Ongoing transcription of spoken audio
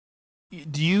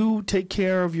Do you take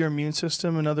care of your immune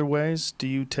system in other ways? Do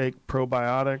you take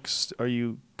probiotics? Are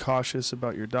you cautious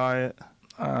about your diet?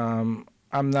 I'm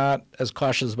not as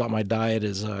cautious about my diet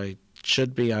as I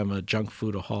should be. I'm a junk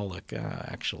foodaholic,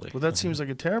 actually. Well, that seems like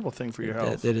a terrible thing for your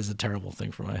health. It is a terrible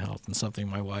thing for my health, and something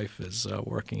my wife is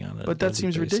working on. But that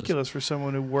seems ridiculous for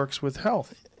someone who works with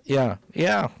health. Yeah.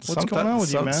 What's going on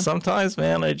with you, man? Sometimes,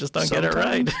 man, I just don't get it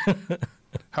right.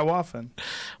 How often?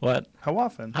 What? How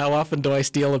often? How often do I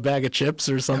steal a bag of chips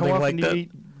or something like that? How often do you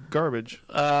eat garbage?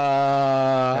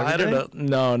 I don't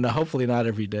know. No, hopefully not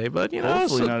every day, but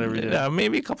hopefully not every day.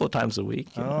 Maybe a couple of times a week.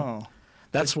 Oh.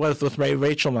 That's what with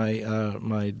Rachel,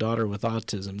 my daughter with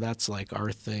autism. That's like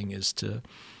our thing is to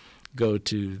go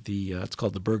to the it's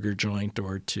called the burger joint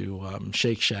or to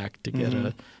Shake Shack to get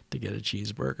a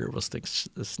cheeseburger. We'll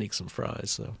sneak some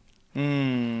fries.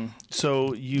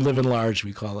 So you live in large,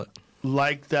 we call it.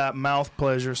 Like that mouth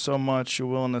pleasure so much, you're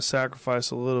willing to sacrifice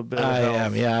a little bit of health. I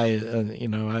am. Yeah.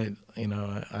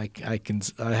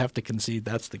 I have to concede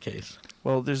that's the case.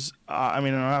 Well, there's, I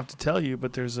don't have to tell you,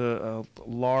 but there's a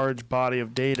large body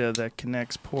of data that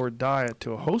connects poor diet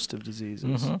to a host of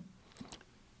diseases. Mm-hmm.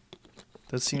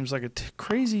 That seems like a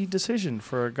crazy decision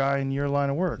for a guy in your line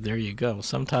of work. There you go.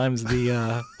 Sometimes it's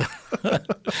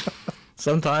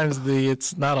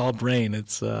not all brain.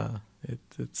 It's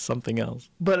something else.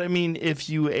 But if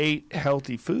you ate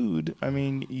healthy food,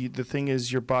 the thing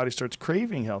is, your body starts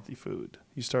craving healthy food.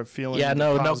 You start feeling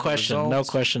no question, results. no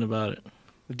question about it.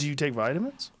 Do you take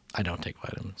vitamins? I don't take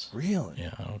vitamins. Really?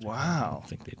 Yeah. I Wow. don't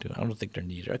think they do. I don't think they're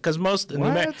needed because most in the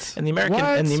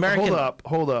American.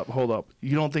 Hold up.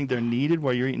 You don't think they're needed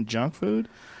while you're eating junk food?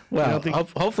 Well,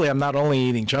 hopefully I'm not only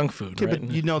eating junk food. Okay, right?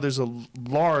 but there's a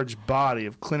large body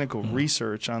of clinical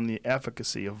research on the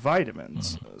efficacy of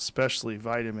vitamins, especially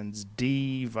vitamins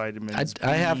D, vitamins B.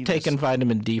 I have taken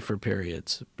vitamin D for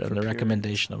periods on the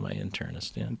recommendation of my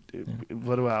internist. Yeah.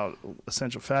 What about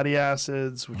essential fatty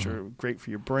acids, which are great for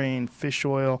your brain, fish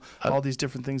oil, all these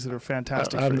different things that are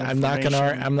fantastic for inflammation?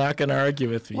 I'm not going to argue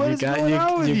with you. What is going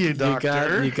on with you,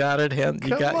 doctor? You got it. You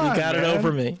got it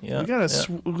over me. Yeah. You got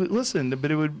to listen,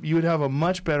 but you would have a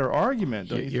much better argument,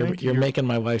 don't you think? You're making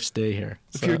my wife stay here.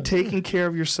 If you're taking care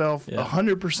of yourself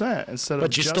 100% instead of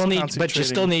just concentrating. But you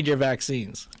still need your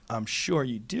vaccines. I'm sure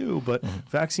you do, but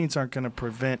vaccines aren't going to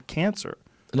prevent cancer.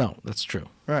 No, that's true.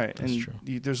 Right. That's true.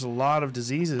 There's a lot of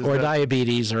diseases. Or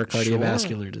diabetes or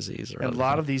cardiovascular disease. And a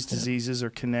lot of these diseases are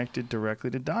connected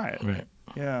directly to diet. Right.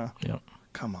 Yeah. Yeah.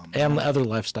 Come on, man. And other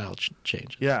lifestyle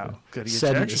changes. Yeah, got to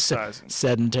get exercising.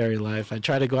 Sedentary life. I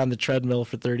try to go on the treadmill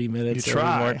for 30 minutes every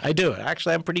morning. I do it.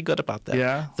 Actually, I'm pretty good about that.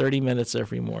 Yeah? 30 minutes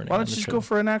every morning. Why don't you just go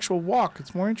for an actual walk?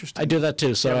 It's more interesting. I do that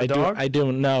too. So I do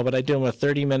about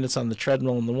 30 minutes on the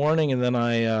treadmill in the morning, and then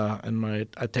I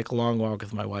take a long walk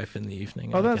with my wife in the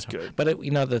evening. Oh, that's good. But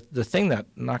the thing that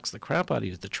knocks the crap out of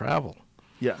you is the travel.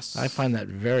 Yes. I find that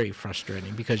very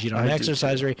frustrating because you don't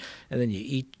exercise right, and then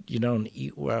you don't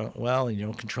eat well, and you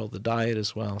don't control the diet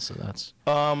as well. So that's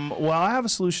well, I have a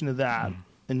solution to that.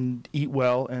 And eat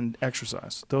well and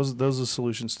exercise. Those are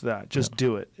solutions to that. Just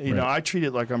do it. You know, I treat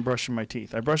it like I'm brushing my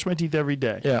teeth. I brush my teeth every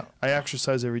day. Yeah. I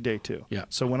exercise every day too. Yeah.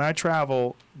 So when I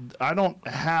travel, I don't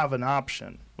have an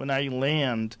option. When I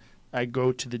land, I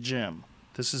go to the gym.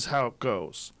 This is how it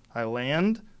goes. I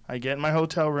land. I get in my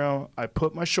hotel room. I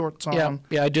put my shorts on.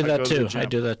 Yeah, I do that too. I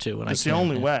do that too. It's the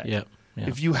only way. Yeah.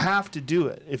 If you have to do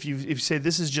it, if you say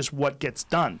this is just what gets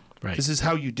done, this is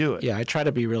how you do it. Yeah, I try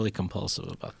to be really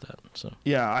compulsive about that. So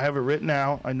yeah, I have it written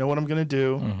out. I know what I'm going to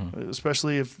do.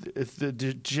 Especially if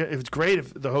it's great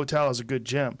if the hotel has a good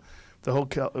gym. The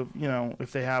hotel,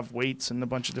 if they have weights and a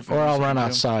bunch of different. Or I'll run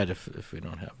outside if we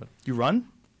don't have it. You run?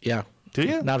 Yeah. Do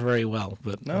you? Not very well,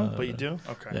 but but you do.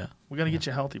 Okay. Yeah. We're gonna get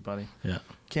you healthy, buddy. Yeah.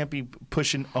 Can't be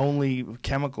pushing only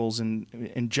chemicals in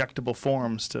injectable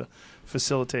forms to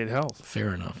facilitate health.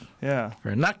 Fair enough. Yeah.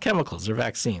 Not chemicals, they're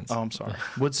vaccines. Oh, I'm sorry.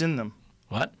 What's in them?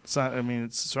 What? It's not.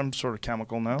 It's some sort of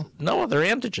chemical. No. No, they're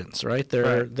antigens, right?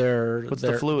 What's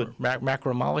the fluid?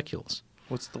 Macromolecules.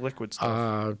 What's the liquid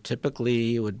stuff?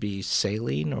 Typically, it would be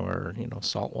saline or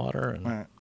salt water. And